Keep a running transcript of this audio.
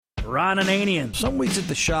Ron Ananian. Some weeks at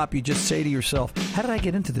the shop, you just say to yourself, how did I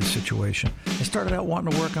get into this situation? I started out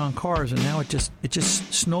wanting to work on cars, and now it just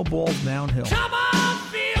snowballs downhill. Come on,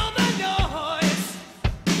 feel the noise.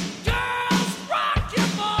 Girls, rock your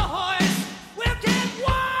boys. We'll get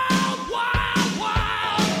wild, wild,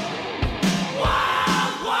 wild.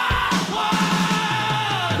 Wild, wild,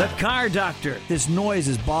 wild. The Car Doctor. This noise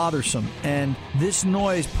is bothersome, and this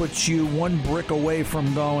noise puts you one brick away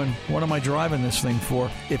from going, what am I driving this thing for,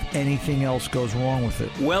 if anything else goes wrong with it?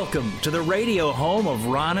 Welcome to the radio home of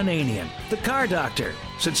Ron Ananian, the Car Doctor.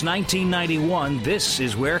 Since 1991, this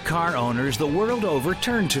is where car owners the world over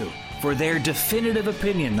turn to for their definitive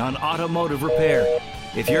opinion on automotive repair.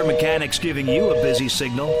 If your mechanic's giving you a busy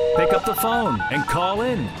signal, pick up the phone and call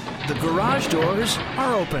in. The garage doors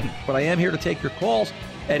are open. But I am here to take your calls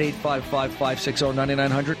at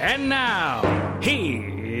 855-560-9900. And now,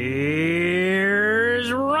 here's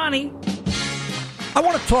Ronnie. I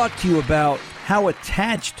want to talk to you about how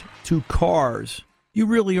attached to cars you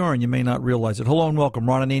really are, and you may not realize it. Hello and welcome.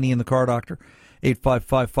 Ron Ananian, the Car Doctor.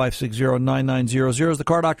 855-560-9900 is the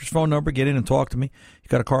Car Doctor's phone number. Get in and talk to me. You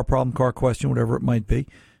got a car problem, car question, whatever it might be,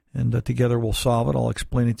 and together we'll solve it. I'll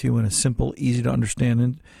explain it to you in a simple,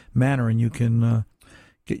 easy-to-understand manner, and you can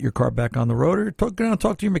get your car back on the road or go down and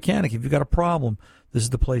talk to your mechanic. If you've got a problem, this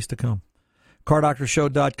is the place to come.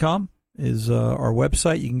 CarDoctorShow.com is our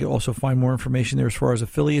website. You can also find more information there as far as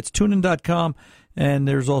affiliates. TuneIn.com, and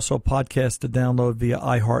there's also podcasts to download via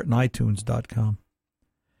iHeart and iTunes.com.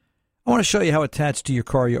 I want to show you how attached to your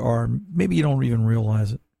car you are. Maybe you don't even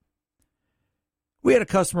realize it. We had a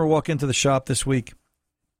customer walk into the shop this week.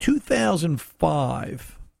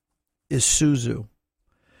 2005 Isuzu.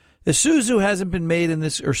 Isuzu hasn't been made in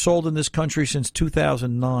this or sold in this country since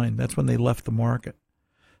 2009. That's when they left the market.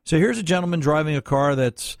 So here's a gentleman driving a car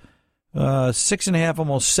that's 6.5,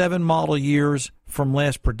 almost 7 model years from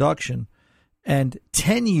last production, and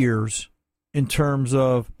 10 years in terms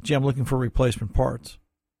of, gee, I'm looking for replacement parts.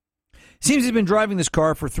 Seems he's been driving this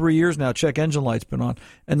car for 3 years now. Check engine light's been on.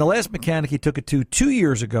 And the last mechanic he took it to 2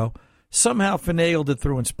 years ago somehow finagled it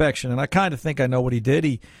through inspection. And I kind of think I know what he did.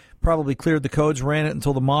 He probably cleared the codes, ran it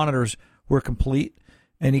until the monitors were complete,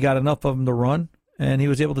 and he got enough of them to run. And he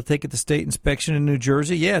was able to take it to state inspection in New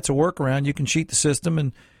Jersey. Yeah, it's a workaround. You can cheat the system,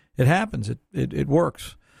 and it happens. It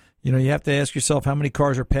works. You know, you have to ask yourself how many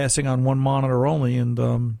cars are passing on one monitor only,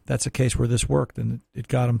 and that's a case where this worked, and it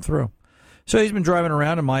got him through. So he's been driving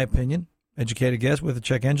around, in my opinion, educated guess, with a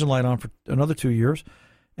check engine light on for another 2 years,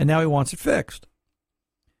 and now he wants it fixed.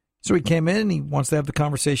 So he came in, and he wants to have the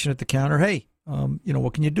conversation at the counter. Hey,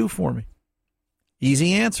 what can you do for me?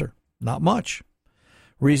 Easy answer, not much.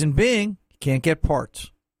 Reason being, he can't get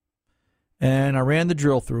parts. And I ran the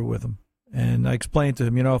drill through with him, and I explained to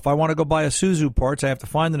him, if I want to go buy Isuzu parts, I have to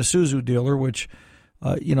find an Isuzu dealer, which,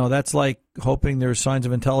 that's like hoping there's signs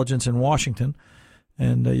of intelligence in Washington,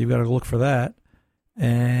 and you've got to look for that.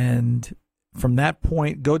 And from that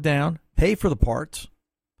point, go down, pay for the parts,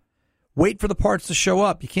 wait for the parts to show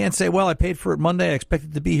up. You can't say, well, I paid for it Monday, I expect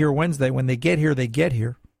it to be here Wednesday. When they get here, they get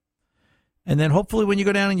here. And then hopefully when you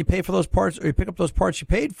go down and you pay for those parts, or you pick up those parts you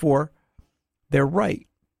paid for, they're right.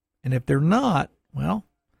 And if they're not, well,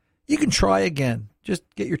 you can try again. Just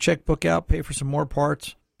get your checkbook out, pay for some more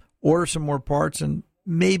parts, order some more parts, and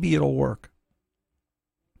maybe it'll work.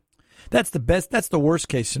 That's the best. That's the worst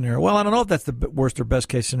case scenario. Well, I don't know if that's the worst or best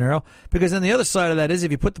case scenario, because then the other side of that is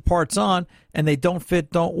if you put the parts on and they don't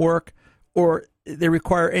fit, don't work, or they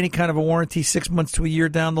require any kind of a warranty 6 months to a year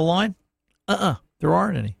down the line, there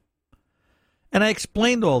aren't any. And I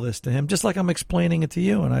explained all this to him, just like I'm explaining it to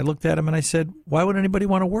you. And I looked at him and I said, why would anybody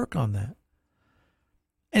want to work on that?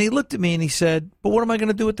 And he looked at me and he said, but what am I going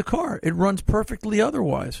to do with the car? It runs perfectly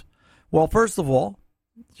otherwise. Well, first of all,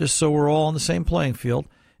 just so we're all on the same playing field,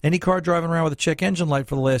 any car driving around with a check engine light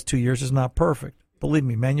for the last 2 years is not perfect. Believe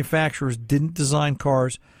me, manufacturers didn't design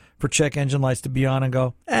cars for check engine lights to be on and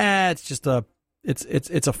go, it's just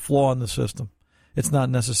it's a flaw in the system. It's not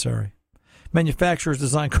necessary. Manufacturers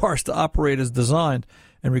design cars to operate as designed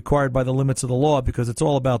and required by the limits of the law, because it's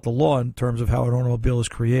all about the law in terms of how an automobile is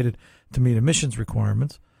created to meet emissions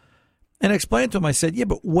requirements. And I explained to him, I said, yeah,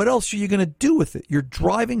 but what else are you going to do with it? You're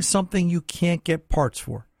driving something you can't get parts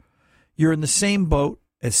for. You're in the same boat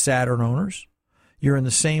as Saturn owners. You're in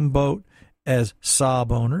the same boat as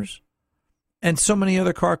Saab owners. And so many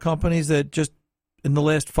other car companies that just in the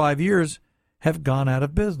last 5 years have gone out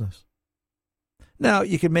of business. Now,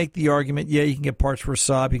 you can make the argument, yeah, you can get parts for a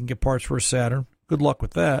Saab, you can get parts for a Saturn. Good luck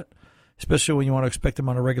with that, especially when you want to expect them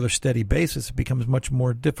on a regular, steady basis. It becomes much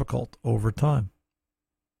more difficult over time.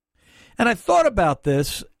 And I thought about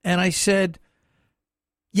this, and I said,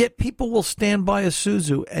 Yet people will stand by a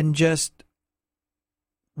Isuzu and just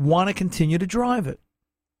want to continue to drive it.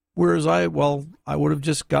 Whereas I would have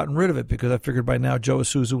just gotten rid of it because I figured by now Joe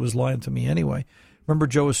Isuzu was lying to me anyway. Remember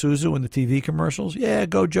Joe Isuzu in the TV commercials? Yeah,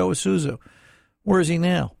 go Joe Isuzu. Where is he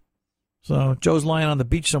now? So Joe's lying on the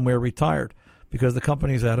beach somewhere retired because the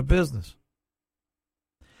company's out of business.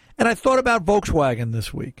 And I thought about Volkswagen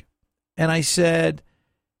this week. And I said,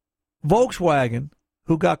 Volkswagen,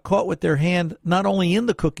 who got caught with their hand not only in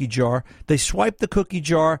the cookie jar, they swiped the cookie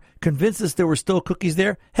jar, convinced us there were still cookies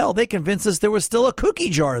there. Hell, they convinced us there was still a cookie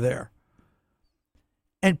jar there.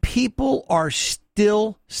 And people are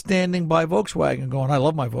still standing by Volkswagen going, I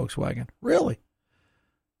love my Volkswagen. Really?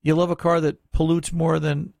 You love a car that pollutes more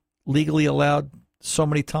than legally allowed so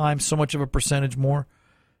many times, so much of a percentage more,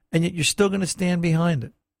 and yet you're still going to stand behind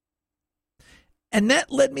it. And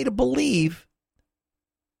that led me to believe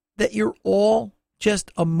that you're all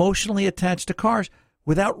just emotionally attached to cars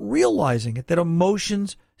without realizing it, that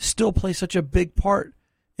emotions still play such a big part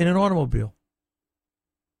in an automobile.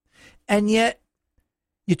 And yet,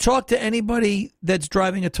 you talk to anybody that's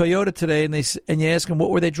driving a Toyota today, and you ask them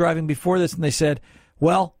what were they driving before this, and they said,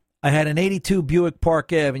 well, I had an 82 Buick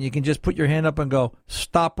Park Ave, and you can just put your hand up and go,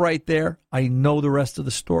 stop right there. I know the rest of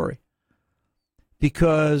the story.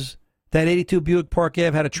 Because that 82 Buick Park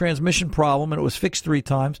Ave had a transmission problem, and it was fixed 3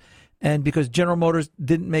 times. And because General Motors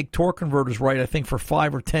didn't make torque converters right, I think, for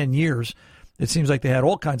 5 or 10 years, it seems like they had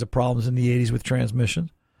all kinds of problems in the 80s with transmissions,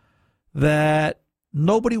 that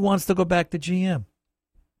nobody wants to go back to GM.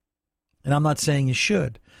 And I'm not saying you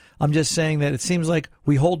should. I'm just saying that it seems like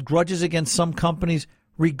we hold grudges against some companies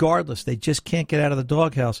regardless. They just can't get out of the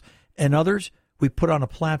doghouse. And others, we put on a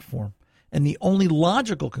platform. And the only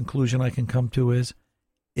logical conclusion I can come to is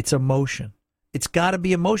it's emotion. It's got to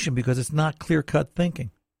be emotion because it's not clear-cut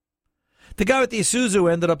thinking. The guy with the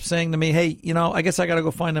Isuzu ended up saying to me, hey, I guess I got to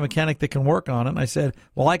go find a mechanic that can work on it. And I said,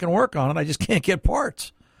 well, I can work on it. I just can't get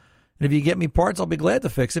parts. And if you get me parts, I'll be glad to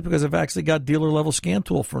fix it because I've actually got dealer-level scan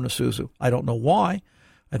tool for an Isuzu. I don't know why.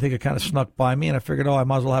 I think it kind of snuck by me, and I figured, I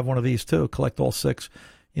might as well have one of these too, collect all 6.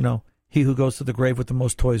 He who goes to the grave with the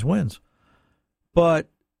most toys wins. But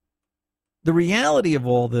the reality of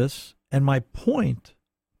all this, and my point,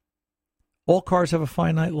 all cars have a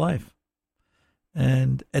finite life.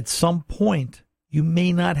 And at some point, you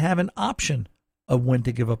may not have an option of when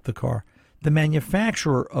to give up the car. The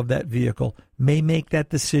manufacturer of that vehicle may make that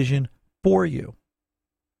decision for you.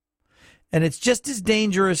 And it's just as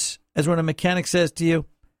dangerous as when a mechanic says to you,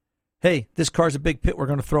 hey, this car's a big pit, we're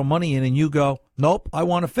going to throw money in, and you go, nope, I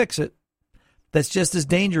want to fix it. That's just as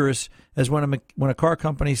dangerous as when a car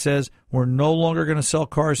company says, we're no longer going to sell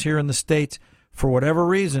cars here in the States for whatever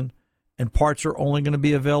reason, and parts are only going to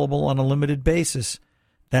be available on a limited basis.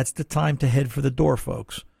 That's the time to head for the door,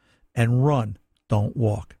 folks, and run, don't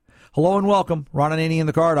walk. Hello and welcome. Ron Ananian,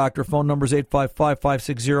 the Car Doctor. Phone number is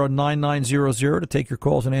 855-560-9900 to take your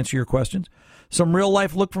calls and answer your questions. Some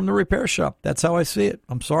real-life look from the repair shop. That's how I see it.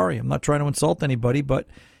 I'm sorry. I'm not trying to insult anybody, but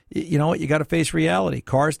you know what? You got to face reality.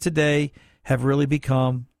 Cars today have really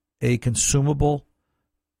become a consumable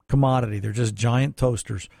commodity. They're just giant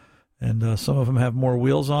toasters. And some of them have more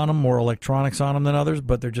wheels on them, more electronics on them than others,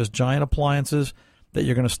 but they're just giant appliances that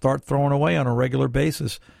you're going to start throwing away on a regular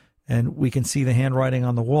basis. And we can see the handwriting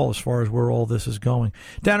on the wall as far as where all this is going.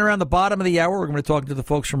 Down around the bottom of the hour, we're going to be talking to the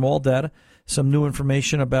folks from AllData, some new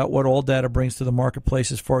information about what AllData brings to the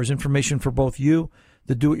marketplace as far as information for both you,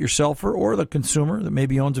 the do-it-yourselfer, or the consumer that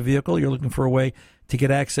maybe owns a vehicle. You're looking for a way to get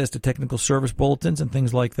access to technical service bulletins and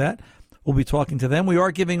things like that. We'll be talking to them. We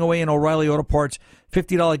are giving away an O'Reilly Auto Parts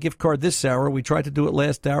 $50 gift card this hour. We tried to do it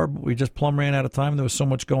last hour, but we just plumb ran out of time. There was so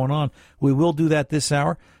much going on. We will do that this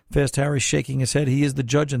hour. Fast Harry's shaking his head. He is the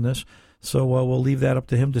judge in this, so we'll leave that up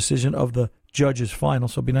to him. Decision of the judge is final,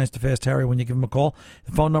 so be nice to Fast Harry when you give him a call.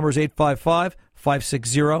 The phone number is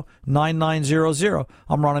 855-560-9900.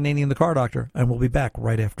 I'm Ron Ananian, the Car Doctor, and we'll be back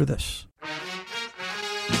right after this.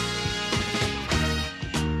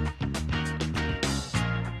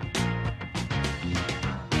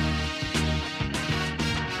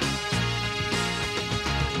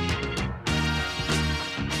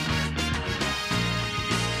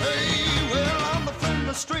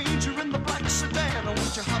 Stranger in the black sedan,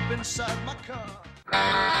 won't you hop inside my car?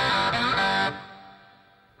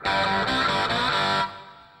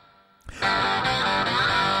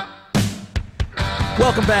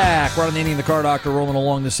 Welcome back. Ron Ananian, the Car Doctor, rolling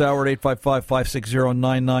along this hour at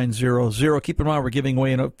 855-560-9900. Keep in mind, we're giving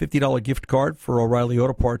away a $50 gift card for O'Reilly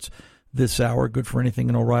Auto Parts this hour. Good for anything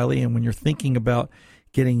in O'Reilly. And when you're thinking about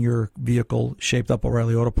getting your vehicle shaped up,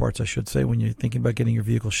 O'Reilly Auto Parts, I should say, when you're thinking about getting your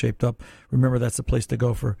vehicle shaped up, remember that's the place to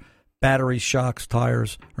go for batteries, shocks,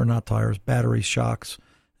 tires, or not tires, batteries, shocks,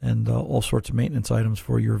 and all sorts of maintenance items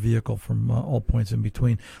for your vehicle from all points in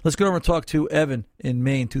between. Let's go over and talk to Evan in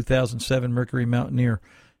Maine, 2007 Mercury Mountaineer,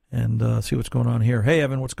 and see what's going on here. Hey,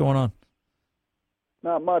 Evan, what's going on?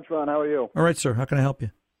 Not much, Ron. How are you? All right, sir. How can I help you?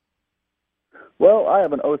 Well, I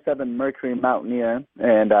have an '07 Mercury Mountaineer,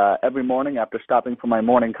 and every morning after stopping for my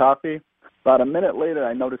morning coffee, about a minute later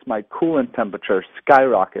I notice my coolant temperature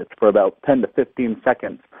skyrockets for about 10 to 15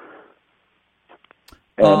 seconds.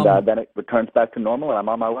 And then it returns back to normal, and I'm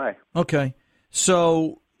on my way. Okay.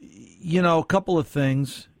 So, a couple of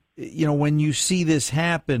things. When you see this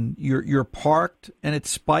happen, you're parked and it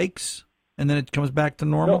spikes, and then it comes back to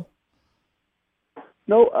normal?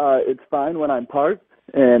 No, it's fine when I'm parked,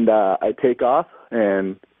 and I take off,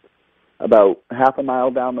 and about half a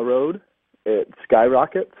mile down the road, it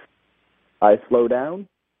skyrockets. I slow down,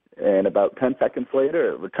 and about 10 seconds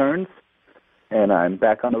later, it returns, and I'm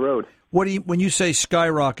back on the road. When you say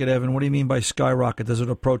skyrocket, Evan, what do you mean by skyrocket? Does it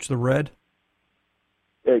approach the red?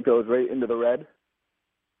 It goes right into the red.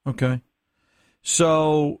 Okay.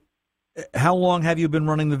 So how long have you been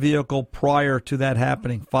running the vehicle prior to that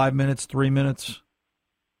happening? 5 minutes, 3 minutes,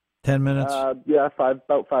 10 minutes?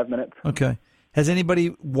 About 5 minutes. Okay. Has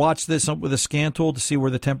anybody watched this with a scan tool to see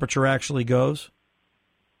where the temperature actually goes?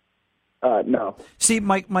 No. See,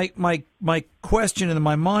 my question in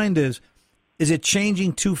my mind is it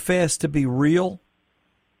changing too fast to be real?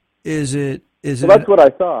 Is it? That's what I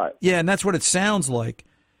thought. Yeah, and that's what it sounds like.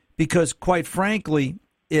 Because, quite frankly,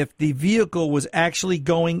 if the vehicle was actually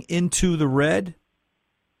going into the red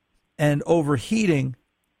and overheating,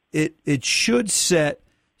 it should set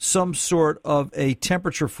some sort of a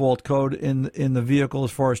temperature fault code in the vehicle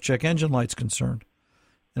as far as check engine light's concerned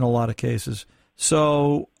in a lot of cases.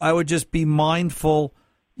 So I would just be mindful,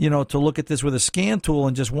 to look at this with a scan tool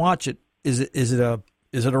and just watch it. Is it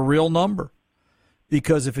a real number?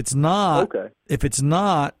 Because if it's not,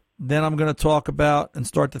 then I'm going to talk about and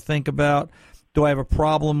start to think about, do I have a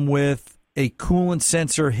problem with a coolant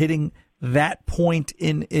sensor hitting that point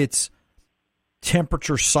in its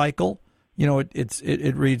temperature cycle?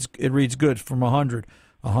 It reads good from 100,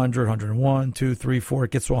 101, 2, 3, 4.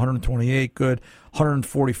 It gets to 128, good.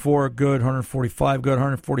 144, good. 145, good.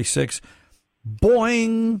 146,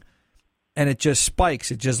 boing. And it just spikes.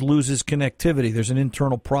 It just loses connectivity. There's an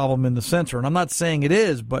internal problem in the sensor. And I'm not saying it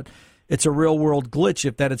is, but it's a real-world glitch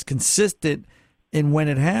if that it's consistent in when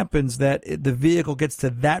it happens that the vehicle gets to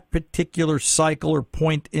that particular cycle or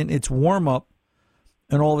point in its warm-up,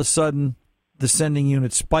 and all of a sudden the sending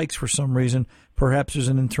unit spikes for some reason. Perhaps there's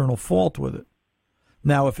an internal fault with it.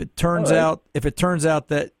 Now, if it turns out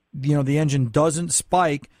that the engine doesn't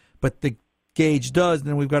spike, but the gauge does,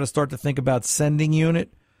 then we've got to start to think about sending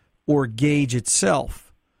unit or gauge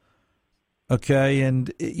itself. Okay,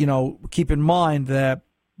 and keep in mind that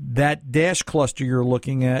dash cluster you're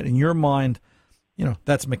looking at, in your mind,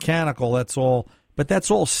 that's mechanical, that's all, but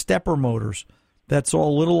that's all stepper motors. That's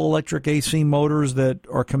all little electric AC motors that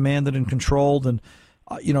are commanded and controlled, and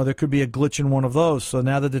there could be a glitch in one of those. So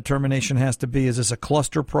now the determination has to be, is this a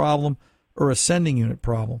cluster problem or a sending unit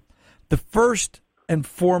problem? The first and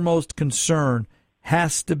foremost concern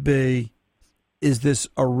has to be, is this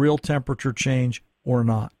a real temperature change or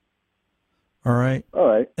not? All right? All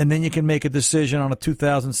right. And then you can make a decision on a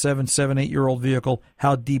 2007, 8-year-old vehicle,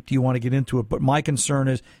 how deep do you want to get into it? But my concern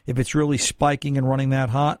is, if it's really spiking and running that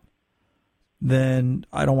hot, then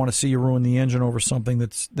I don't want to see you ruin the engine over something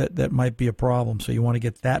that might be a problem. So you want to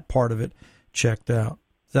get that part of it checked out.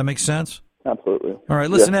 Does that make sense? Absolutely. All right.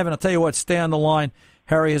 Listen, Evan, I'll tell you what, stay on the line.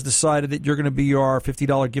 Harry has decided that you're going to be our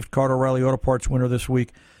 $50 gift card O'Reilly Auto Parts winner this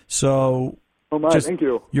week. So thank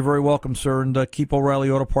you. You're very welcome, sir. And keep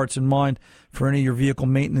O'Reilly Auto Parts in mind for any of your vehicle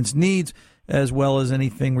maintenance needs, as well as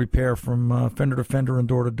anything repair from fender to fender and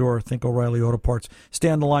door to door. Think O'Reilly Auto Parts. Stay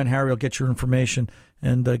on the line, Harry. I'll get your information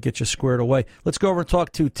and get you squared away. Let's go over and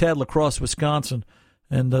talk to Ted, La Crosse, Wisconsin,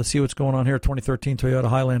 and see what's going on here. 2013 Toyota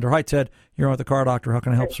Highlander. Hi, Ted. You're on with the Car Doctor. How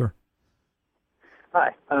can I help, sir? Hi.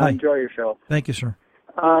 Hi. Enjoy your show. Thank you, sir.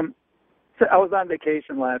 So I was on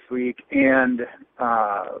vacation last week, and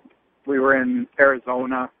we were in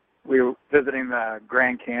Arizona. We were visiting the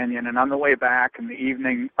Grand Canyon, and on the way back in the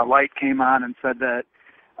evening, a light came on and said that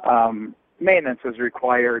maintenance was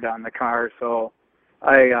required on the car. So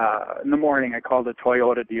in the morning, I called a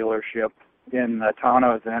Toyota dealership in the town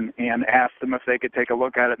I was in and asked them if they could take a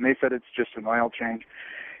look at it, and they said it's just an oil change.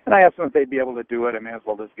 And I asked them if they'd be able to do it. I may as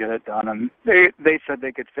well just get it done. And they said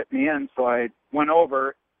they could fit me in, so I went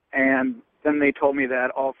over, and then they told me that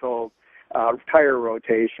also tire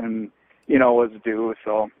rotation, was due.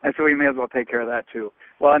 So I said, we may as well take care of that too.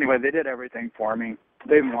 Well, anyway, they did everything for me.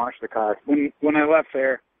 they didn't wash the car. When I left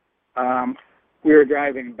there, we were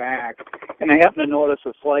driving back, and I happened to notice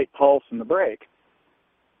a slight pulse in the brake.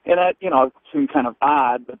 And that, it seemed kind of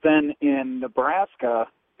odd. But then in Nebraska,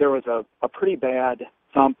 there was a pretty bad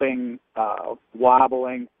thumping,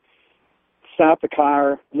 wobbling. Stopped the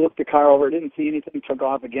car, looked the car over, didn't see anything, took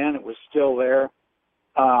off again. It was still there.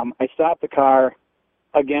 I stopped the car.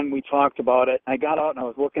 Again, we talked about it. I got out and I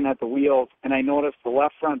was looking at the wheels, and I noticed the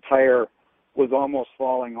left front tire was almost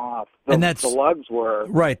falling off. And that's the lugs were.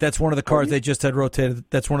 Right. That's one of the cars they just had rotated.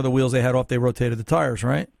 That's one of the wheels they had off. They rotated the tires,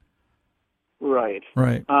 right? Right.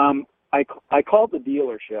 Right. I called the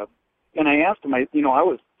dealership, and I asked them, I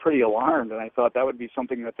was pretty alarmed, and I thought that would be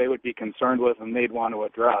something that they would be concerned with and they'd want to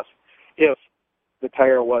address if the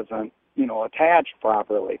tire wasn't, attached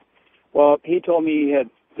properly. Well, he told me he had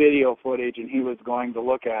video footage and he was going to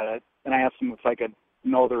look at it, and I asked him if I could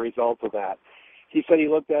know the results of that. He said he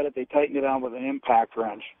looked at it, they tightened it on with an impact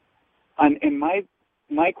wrench. And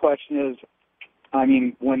my question is,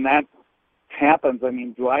 when that happens,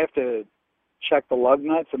 do I have to check the lug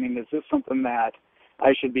nuts? Is this something that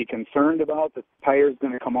I should be concerned about? The tire's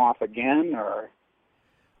going to come off again, or?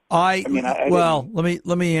 Let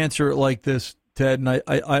me answer it like this, Ted. And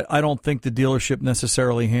I don't think the dealership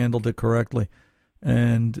necessarily handled it correctly.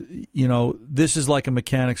 And this is like a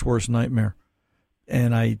mechanic's worst nightmare.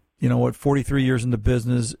 And 43 years in the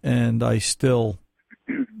business, and I still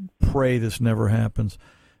pray this never happens,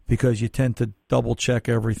 because you tend to double check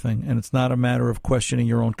everything, and it's not a matter of questioning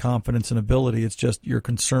your own confidence and ability. It's just you're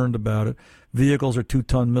concerned about it. Vehicles are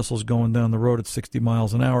 2-ton missiles going down the road at 60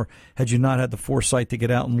 miles an hour. Had you not had the foresight to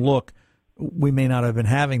get out and look, we may not have been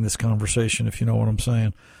having this conversation, if you know what I'm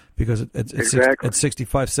saying, because at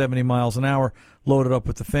 65, 70 miles an hour, loaded up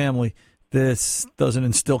with the family, this doesn't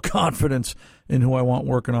instill confidence in who I want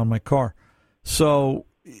working on my car. So,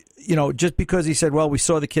 just because he said, well, we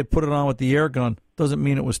saw the kid put it on with the air gun, doesn't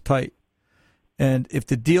mean it was tight. And if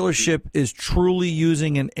the dealership is truly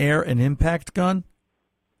using an impact gun,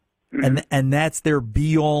 and that's their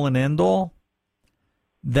be-all and end-all,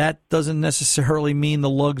 that doesn't necessarily mean the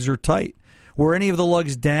lugs are tight. Were any of the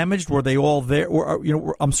lugs damaged? Were they all there?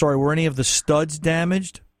 Were any of the studs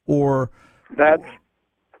damaged? Or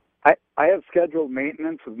I have scheduled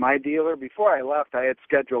maintenance with my dealer. Before I left, I had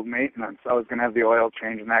scheduled maintenance. I was going to have the oil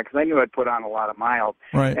change and that, because I knew I'd put on a lot of miles.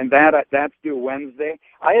 Right. And that's due Wednesday.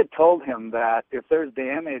 I had told him that if there's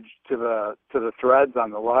damage to the threads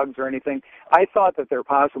on the lugs or anything, I thought that there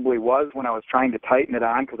possibly was when I was trying to tighten it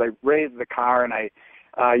on, because I raised the car and I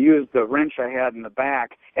used the wrench I had in the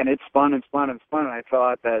back, and it spun and spun and spun, and I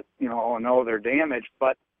thought that, oh no, they're damaged,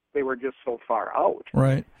 but they were just so far out.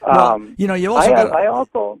 Right. You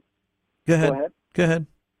also Go ahead.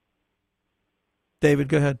 David,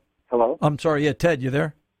 go ahead. Hello? I'm sorry. Yeah, Ted, you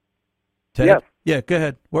there? Ted? Yes. Yeah, go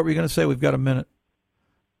ahead. What were you going to say? We've got a minute.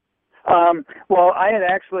 Well, I had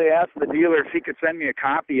actually asked the dealer if he could send me a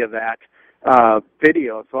copy of that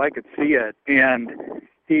video so I could see it, and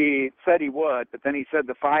he said he would, but then he said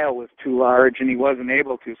the file was too large and he wasn't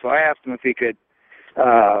able to, so I asked him if he could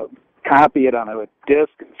copy it on a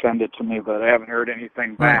disc and send it to me, but I haven't heard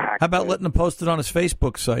anything back. How about letting him post it on his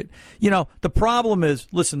Facebook site? The problem is,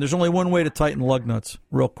 listen, there's only one way to tighten lug nuts,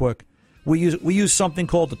 real quick. We use something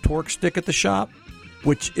called the torque stick at the shop,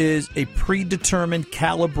 which is a predetermined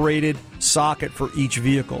calibrated socket for each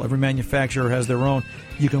vehicle. Every manufacturer has their own.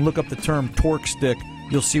 You can look up the term torque stick.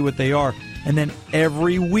 You'll see what they are. And then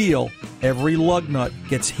every wheel, every lug nut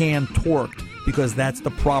gets hand torqued, because that's the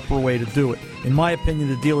proper way to do it. In my opinion,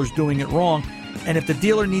 the dealer's doing it wrong. And if the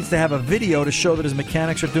dealer needs to have a video to show that his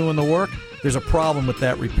mechanics are doing the work, there's a problem with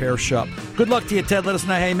that repair shop. Good luck to you, Ted. Let us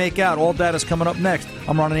know how you make out. All data's coming up next.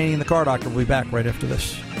 I'm Ron Ananian, the Car Doctor. We'll be back right after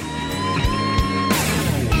this.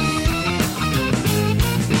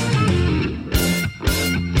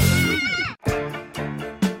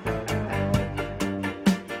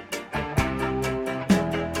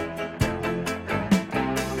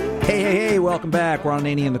 Hey, welcome back. Ron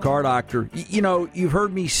Ananian, the Car Doctor. You've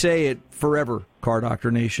heard me say it forever, Car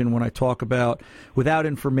Doctor Nation, when I talk about, without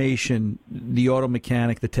information, the auto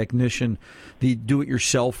mechanic, the technician, the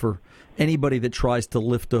do-it-yourselfer, anybody that tries to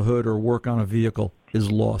lift a hood or work on a vehicle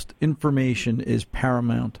is lost. Information is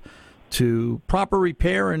paramount to proper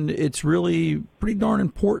repair, and it's really pretty darn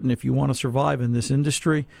important if you want to survive in this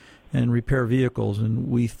industry and repair vehicles. And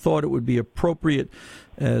we thought it would be appropriate,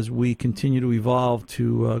 as we continue to evolve,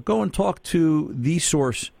 to go and talk to the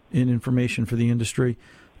source in information for the industry,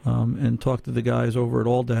 and talk to the guys over at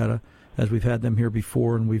AllData, as we've had them here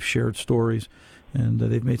before and we've shared stories. and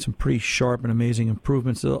they've made some pretty sharp and amazing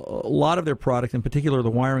improvements. A lot of their product, in particular the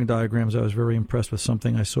wiring diagrams, I was very impressed with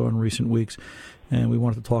something I saw in recent weeks, and we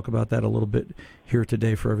wanted to talk about that a little bit here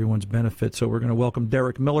today for everyone's benefit. So we're going to welcome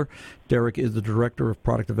Derek Miller. Derek is the Director of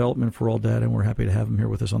Product Development for ALLDATA, and we're happy to have him here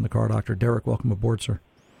with us on the Car Doctor. Derek, welcome aboard, sir.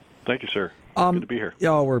 Thank you, sir. Good to be here.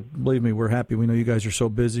 Yeah, believe me, we're happy. We know you guys are so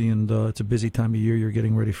busy, and it's a busy time of year. You're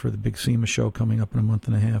getting ready for the big SEMA show coming up in a month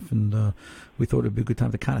and a half, and we thought it would be a good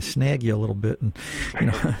time to kind of snag you a little bit and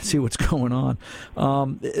see what's going on.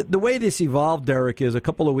 The way this evolved, Derek, is a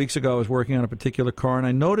couple of weeks ago I was working on a particular car, and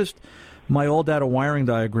I noticed my ALLDATA wiring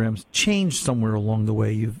diagrams changed somewhere along the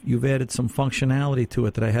way. You've added some functionality to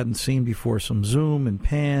it that I hadn't seen before, some zoom and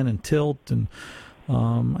pan and tilt, and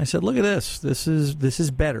I said, look at this. This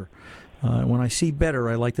is better. When I see better,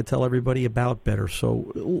 I like to tell everybody about better.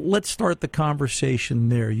 So let's start the conversation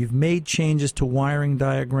there. You've made changes to wiring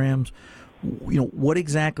diagrams. What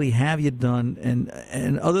exactly have you done?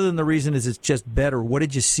 And other than the reason is it's just better, what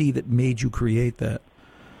did you see that made you create that?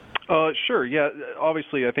 Sure. Yeah.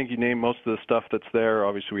 Obviously, I think you named most of the stuff that's there.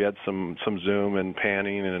 Obviously, we had some zoom and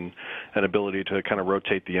panning and an ability to kind of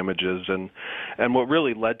rotate the images. And what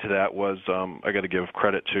really led to that was I got to give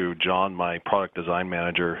credit to John, my product design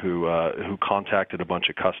manager, who contacted a bunch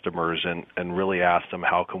of customers and really asked them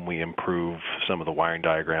how can we improve some of the wiring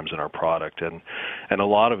diagrams in our product. And a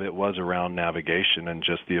lot of it was around navigation and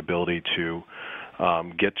just the ability to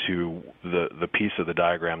get to the piece of the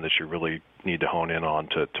diagram that you really need to hone in on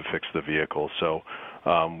to fix the vehicle. So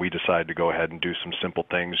we decided to go ahead and do some simple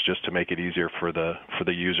things just to make it easier for the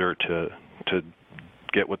user to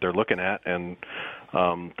get what they're looking at. And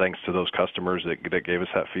thanks to those customers that gave us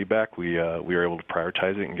that feedback, we were able to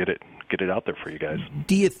prioritize it and get it out there for you guys.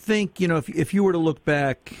 Do you think, if you were to look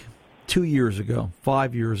back 2 years ago,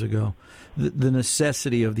 5 years ago, the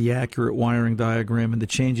necessity of the accurate wiring diagram and the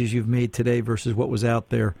changes you've made today versus what was out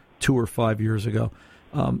there 2 or 5 years ago,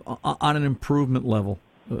 on an improvement level,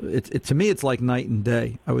 to me it's like night and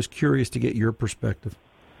day. I was curious to get your perspective.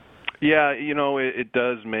 Yeah, it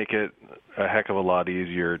does make it a heck of a lot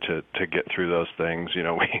easier to get through those things.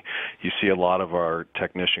 You see a lot of our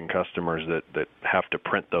technician customers that have to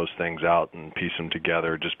print those things out and piece them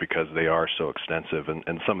together just because they are so extensive,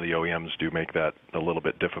 and some of the OEMs do make that a little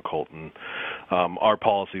bit difficult. And our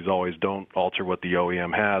policies always don't alter what the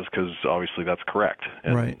OEM has because obviously that's correct,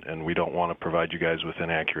 and, right. And we don't want to provide you guys with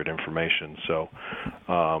inaccurate information. So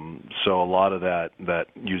a lot of that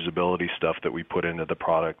usability stuff that we put into the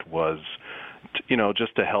product was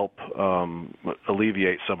just to help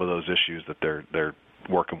alleviate some of those issues that they're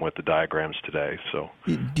working with the diagrams today. So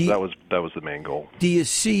that was the main goal. Do you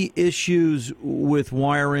see issues with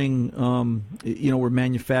wiring, where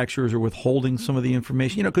manufacturers are withholding some of the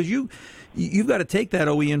information? Because you've got to take that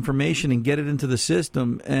OE information and get it into the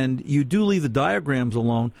system, and you do leave the diagrams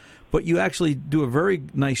alone, but you actually do a very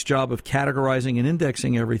nice job of categorizing and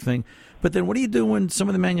indexing everything. But then what do you do when some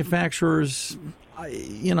of the manufacturers,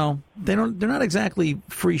 they're not exactly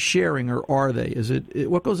free sharing, or are they?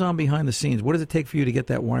 What goes on behind the scenes? What does it take for you to get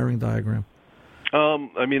that wiring diagram?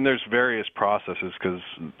 There's various processes because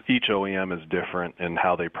each OEM is different in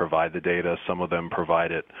how they provide the data. Some of them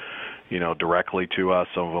provide it, directly to us.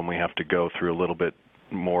 Some of them we have to go through a little bit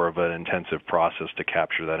more of an intensive process to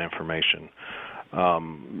capture that information.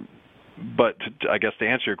 But I guess to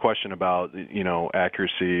answer your question about,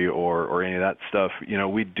 accuracy or any of that stuff,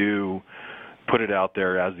 we do put it out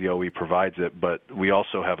there as the OE provides it, but we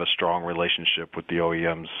also have a strong relationship with the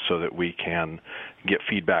OEMs so that we can get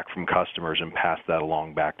feedback from customers and pass that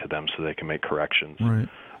along back to them so they can make corrections. Right.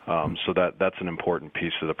 So that's an important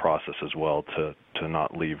piece of the process as well, to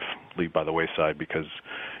not leave by the wayside, because,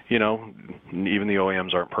 even the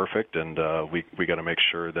OEMs aren't perfect, and we got to make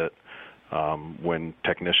sure that when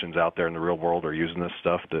technicians out there in the real world are using this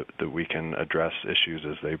stuff, that we can address issues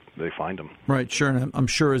as they find them. Right, sure. And I'm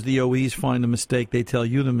sure as the OEs find a mistake, they tell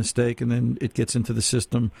you the mistake, and then it gets into the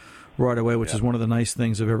system right away, which is one of the nice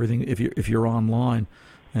things of everything if you're online.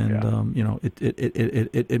 And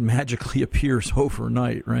it magically appears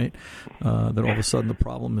overnight, right? That all of a sudden the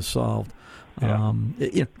problem is solved. Yeah.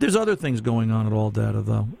 There's other things going on at ALLDATA,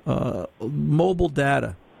 though. Mobile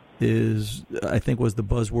data I think was the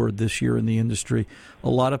buzzword this year in the industry. A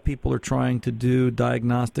lot of people are trying to do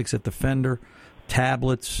diagnostics at the fender,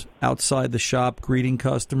 tablets, outside the shop, greeting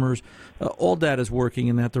customers. ALLDATA is working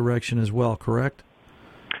in that direction as well, correct?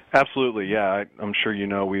 Absolutely, yeah. I'm sure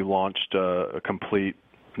we launched a complete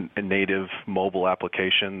native mobile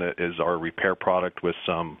application that is our repair product with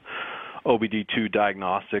some OBD2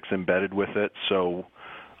 diagnostics embedded with it. So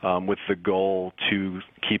with the goal to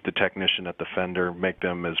keep the technician at the fender, make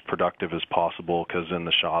them as productive as possible, because in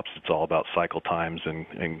the shops it's all about cycle times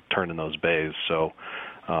and turning those bays. So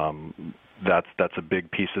that's a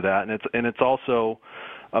big piece of that, and it's also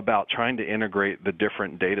about trying to integrate the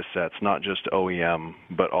different data sets, not just OEM,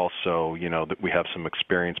 but also, that we have some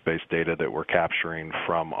experience-based data that we're capturing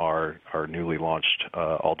from our newly launched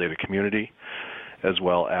All Data community, as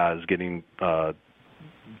well as getting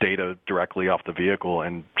data directly off the vehicle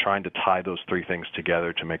and trying to tie those three things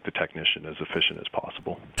together to make the technician as efficient as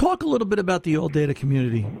possible. Talk a little bit about the All Data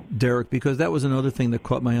community, Derek, because that was another thing that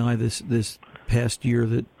caught my eye this past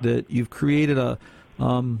year, that you've created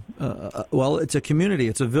well, it's a community,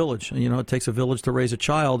 it's a village. It takes a village to raise a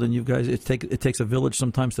child, and you guys, it takes a village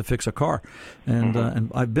sometimes to fix a car, and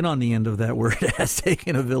and I've been on the end of that where it has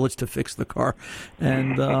taken a village to fix the car,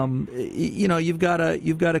 and you've got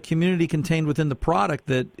a community contained within the product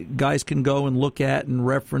that guys can go and look at and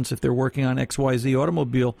reference if they're working on XYZ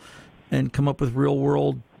automobile, and come up with real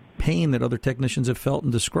world pain that other technicians have felt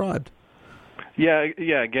and described. Yeah.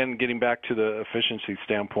 Again, getting back to the efficiency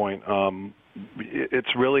standpoint.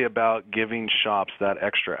 It's really about giving shops that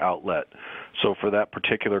extra outlet. So for that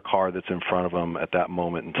particular car that's in front of them at that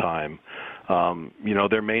moment in time,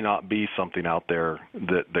 there may not be something out there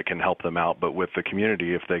that can help them out. But with the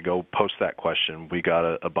community, if they go post that question, we got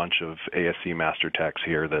a bunch of ASE master techs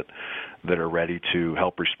here that are ready to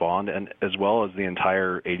help respond, and as well as the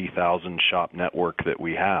entire 80,000 shop network that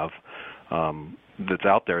we have that's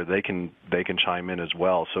out there, they can chime in as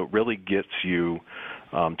well. So it really gets you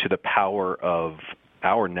to the power of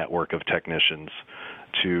our network of technicians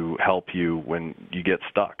to help you when you get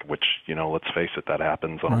stuck, which, let's face it, that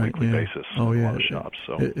happens on a weekly basis in a lot of shops.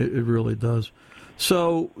 So it really does.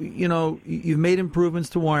 So, you've made improvements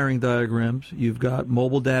to wiring diagrams. You've got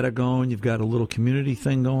mobile data going. You've got a little community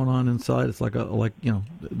thing going on inside. It's like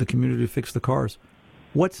the community to fix the cars.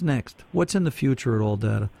 What's next? What's in the future at All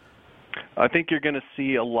Data? I think you're going to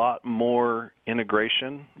see a lot more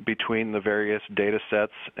integration between the various data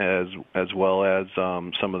sets as well as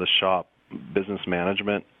some of the shop business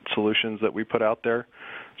management solutions that we put out there,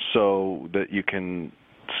 so that you can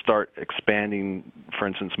start expanding, for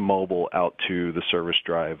instance, mobile out to the service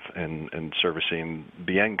drive and servicing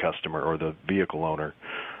the end customer or the vehicle owner,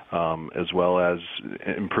 as well as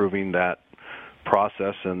improving that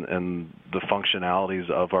process and the functionalities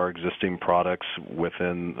of our existing products with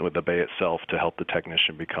the bay itself to help the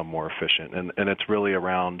technician become more efficient. And it's really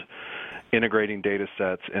around integrating data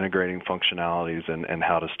sets, integrating functionalities, and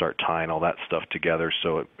how to start tying all that stuff together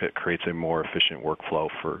so it creates a more efficient workflow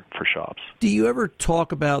for shops. Do you ever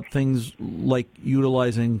talk about things like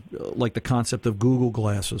utilizing like the concept of Google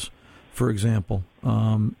Glasses, for example,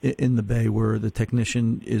 in the bay, where the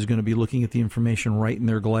technician is going to be looking at the information right in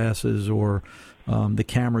their glasses, or the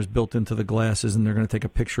camera's built into the glasses, and they're going to take a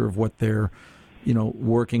picture of what they're,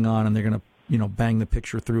 working on, and they're going to, bang the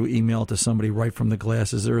picture through, email it to somebody right from the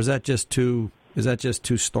glasses? Or is that just too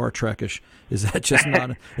Star Trek-ish? Is that just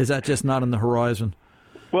not on the horizon?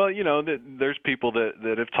 Well, there's people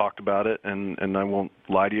that have talked about it, and I won't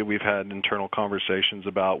lie to you. We've had internal conversations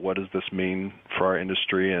about what does this mean for our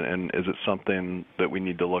industry, and is it something that we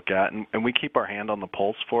need to look at? And we keep our hand on the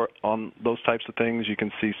pulse on those types of things. You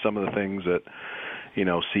can see some of the things at,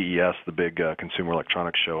 CES, the big Consumer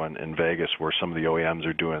Electronics Show in Vegas, where some of the OEMs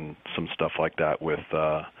are doing some stuff like that with,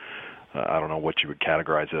 I don't know what you would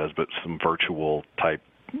categorize it as, but some virtual type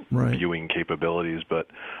viewing capabilities. But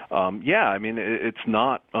it's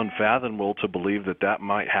not unfathomable to believe that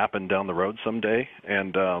might happen down the road someday,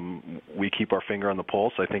 and we keep our finger on the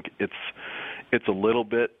pulse. I think it's a little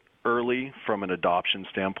bit early from an adoption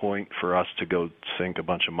standpoint for us to go sink a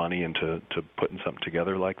bunch of money into putting something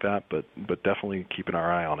together like that, but definitely keeping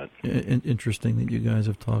our eye on it. Interesting that you guys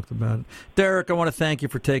have talked about it. Derek, I want to thank you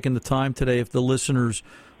for taking the time today. If the listeners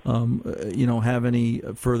have any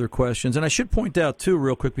further questions. And I should point out, too,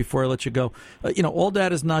 real quick before I let you go, All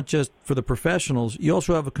Data is not just for the professionals. You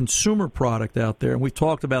also have a consumer product out there. And we've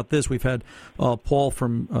talked about this. We've had Paul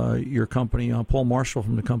from your company, Paul Marshall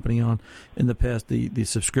from the company on in the past, the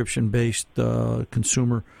subscription-based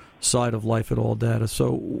consumer side of life at All Data.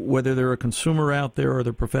 So whether they're a consumer out there or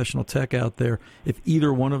they're professional tech out there, if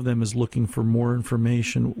either one of them is looking for more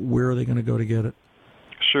information, where are they going to go to get it?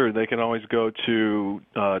 Sure. They can always go to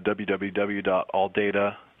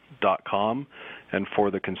www.alldata.com, and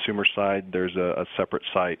for the consumer side, there's a separate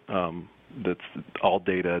site that's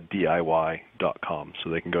alldatadiy.com. So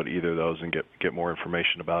they can go to either of those and get more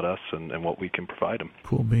information about us and what we can provide them.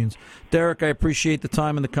 Cool beans. Derek, I appreciate the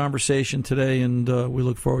time and the conversation today, and we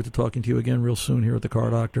look forward to talking to you again real soon here at the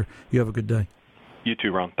Car Doctor. You have a good day. You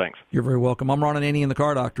too, Ron. Thanks. You're very welcome. I'm Ron Ananian, the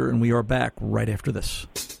Car Doctor, and we are back right after this.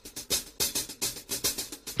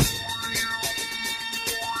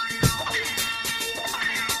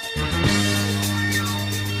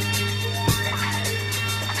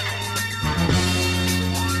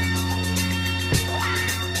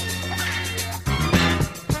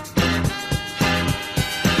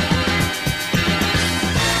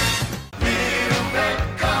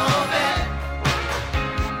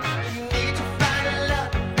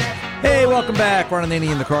 Welcome back. Ron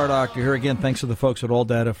Ananian, the Car Doctor, here again. Thanks to the folks at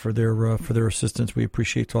AllData for their assistance. We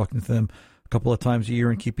appreciate talking to them a couple of times a year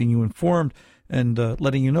and keeping you informed and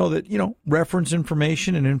letting you know that, reference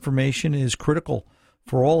information and information is critical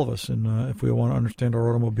for all of us. And if we want to understand our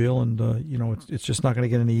automobile, and, it's just not going to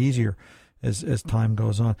get any easier as time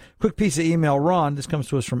goes on. Quick piece of email. Ron, this comes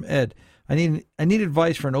to us from Ed. I need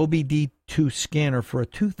advice for an OBD2 scanner for a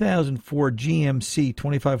 2004 GMC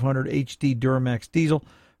 2500 HD Duramax diesel,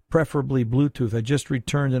 preferably Bluetooth. I just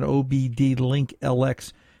returned an OBD Link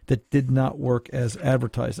LX that did not work as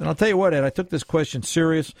advertised. And I'll tell you what, Ed, I took this question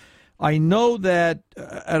serious. I know that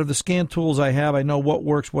out of the scan tools I have, I know what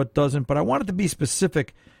works, what doesn't, but I wanted to be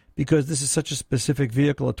specific because this is such a specific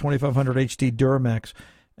vehicle, a 2500 HD Duramax.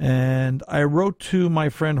 And I wrote to my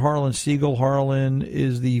friend Harlan Siegel. Harlan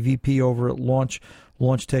is the VP over at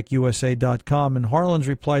LaunchTechUSA.com. And Harlan's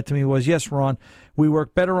reply to me was, yes, Ron, we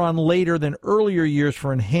work better on later than earlier years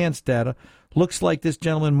for enhanced data. Looks like this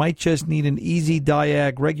gentleman might just need an easy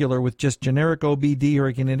diag regular with just generic OBD, or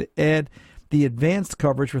he can add the advanced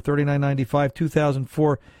coverage for $39.95.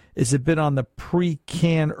 2004 is a bit on the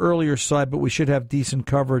pre-can earlier side, but we should have decent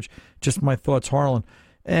coverage. Just my thoughts, Harlan.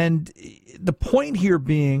 And the point here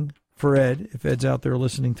being, for Ed, if Ed's out there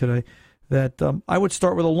listening today, that I would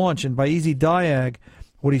start with a launch. And by easy diag,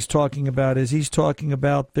 what he's talking about is he's talking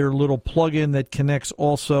about their little plug-in that connects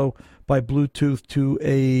also by Bluetooth to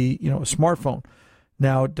a smartphone.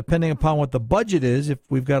 Now, depending upon what the budget is, if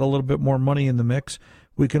we've got a little bit more money in the mix,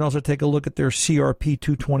 we can also take a look at their CRP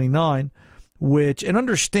 229, and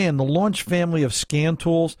understand the Launch family of scan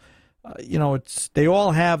tools. They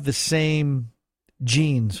all have the same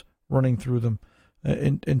genes running through them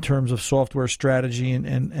in terms of software strategy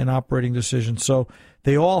and operating decisions. So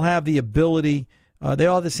they all have the ability. They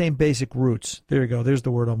all have the same basic roots. There you go. There's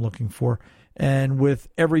the word I'm looking for. And with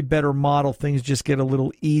every better model, things just get a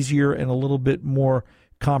little easier and a little bit more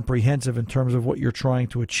comprehensive in terms of what you're trying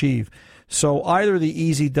to achieve. So either the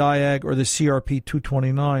Easy Diag or the CRP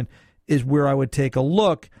 229 is where I would take a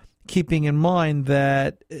look, keeping in mind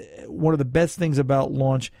that one of the best things about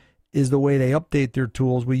Launch is the way they update their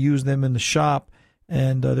tools. We use them in the shop,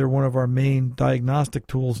 and they're one of our main diagnostic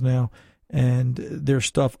tools now. And their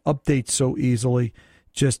stuff updates so easily,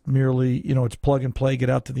 just merely, it's plug and play, get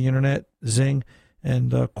out to the internet, zing.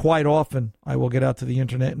 And quite often I will get out to the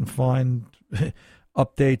internet and find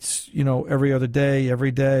updates, every other day,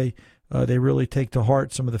 every day. They really take to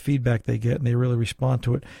heart some of the feedback they get, and they really respond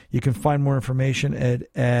to it. You can find more information at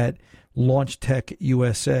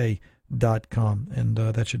LaunchTechUSA.com, and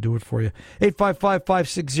that should do it for you.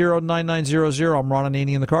 855-560-9900. I'm Ron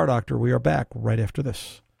Ananian, the Car Doctor. We are back right after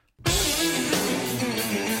this.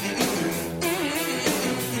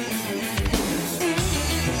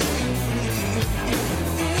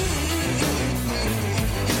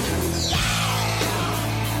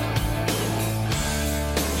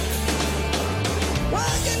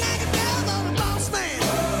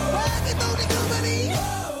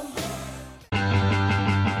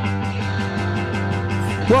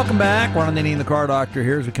 Welcome back. Ron Ananian, the Car Doctor,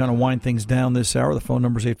 here as we kind of wind things down this hour. The phone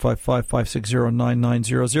number is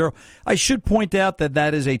 855-560-9900. I should point out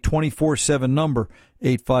that is a 24/7 number,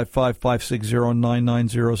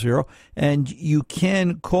 855-560-9900. And you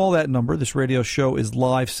can call that number. This radio show is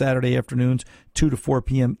live Saturday afternoons, 2 to 4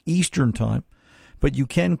 p.m. Eastern Time. But you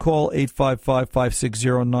can call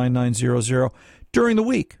 855-560-9900 during the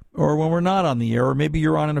week, or when we're not on the air, or maybe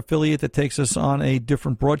you're on an affiliate that takes us on a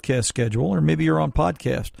different broadcast schedule, or maybe you're on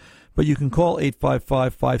podcast. But you can call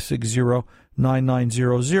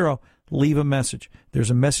 855-560-9900, leave a message.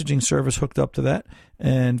 There's a messaging service hooked up to that,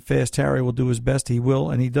 and Fast Harry will do his best. He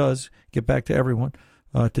will, and he does, get back to everyone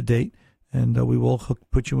to date. And we will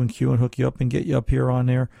put you in queue and hook you up and get you up here on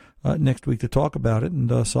air next week to talk about it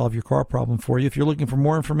and solve your car problem for you. If you're looking for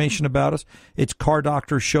more information about us, it's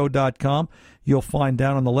CarDoctorShow.com. you'll find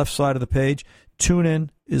down on the left side of the page, TuneIn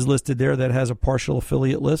is listed there. That has a partial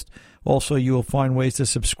affiliate list. Also, you will find ways to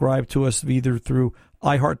subscribe to us either through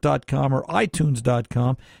iHeart.com or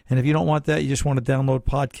iTunes.com. And if you don't want that, you just want to download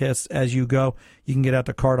podcasts as you go, you can get out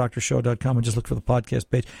to CarDoctorShow.com and just look for the podcast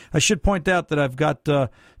page. I should point out that I've got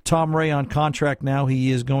Tom Ray on contract now. He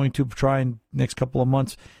is going to try in next couple of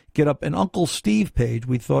months get up an Uncle Steve page.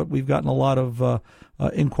 We've gotten a lot of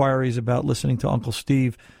inquiries about listening to Uncle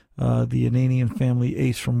Steve, the Ananian family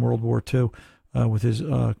ace from World War II, with his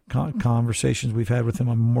conversations we've had with him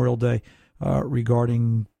on Memorial Day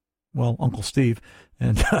regarding, well, Uncle Steve.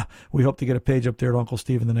 And we hope to get a page up there at Uncle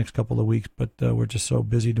Steve in the next couple of weeks, but we're just so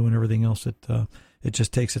busy doing everything else that it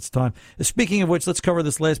just takes its time. Speaking of which, let's cover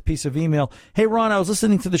this last piece of email. Hey, Ron, I was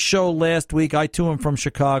listening to the show last week. I, too, am from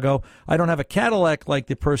Chicago. I don't have a Cadillac like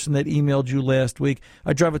the person that emailed you last week.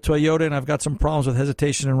 I drive a Toyota, and I've got some problems with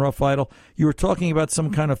hesitation and rough idle. You were talking about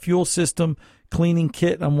some kind of fuel system cleaning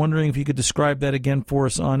kit. I'm wondering if you could describe that again for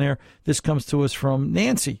us on air. This comes to us from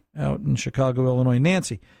Nancy out in Chicago, Illinois.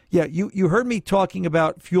 Nancy, yeah, you heard me talking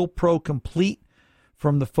about Fuel Pro Complete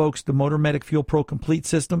from the folks, the Motor Medic Fuel Pro Complete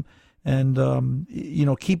system. And,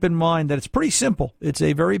 keep in mind that it's pretty simple. It's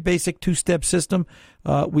a very basic two-step system.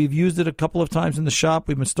 We've used it a couple of times in the shop.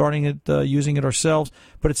 We've been starting it, using it ourselves.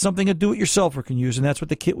 But it's something a do-it-yourselfer can use, and that's what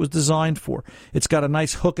the kit was designed for. It's got a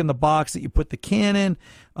nice hook in the box that you put the can in.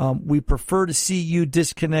 We prefer to see you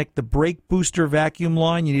disconnect the brake booster vacuum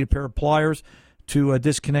line. You need a pair of pliers to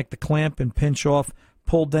disconnect the clamp and pinch off,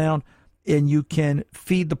 pull down. And you can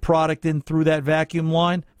feed the product in through that vacuum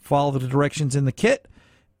line, follow the directions in the kit.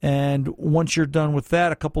 And once you're done with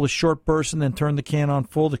that, a couple of short bursts and then turn the can on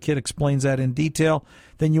full. The kit explains that in detail.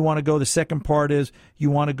 Then you want to go, the second part is you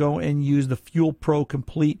want to go and use the Fuel Pro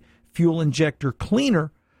Complete Fuel Injector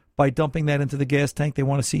Cleaner by dumping that into the gas tank. They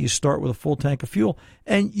want to see you start with a full tank of fuel.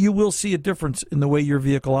 And you will see a difference in the way your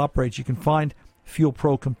vehicle operates. You can find Fuel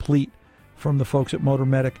Pro Complete from the folks at Motor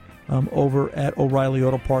Medic over at O'Reilly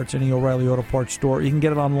Auto Parts, any O'Reilly Auto Parts store. You can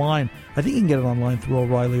get it online. I think you can get it online through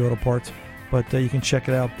O'Reilly Auto Parts. But you can check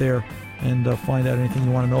it out there and find out anything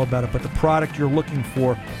you want to know about it. But the product you're looking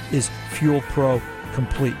for is Fuel Pro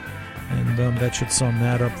Complete. And that should sum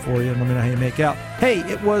that up for you. And let me know how you make out. Hey,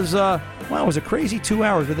 it was it was a crazy 2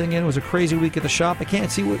 hours. But then again, it was a crazy week at the shop. I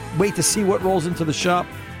can't wait to see what rolls into the shop.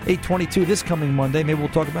 8/22 this coming Monday. Maybe we'll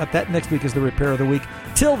talk about that next week as the repair of the week.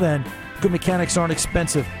 Till then, good mechanics aren't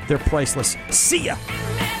expensive. They're priceless. See ya!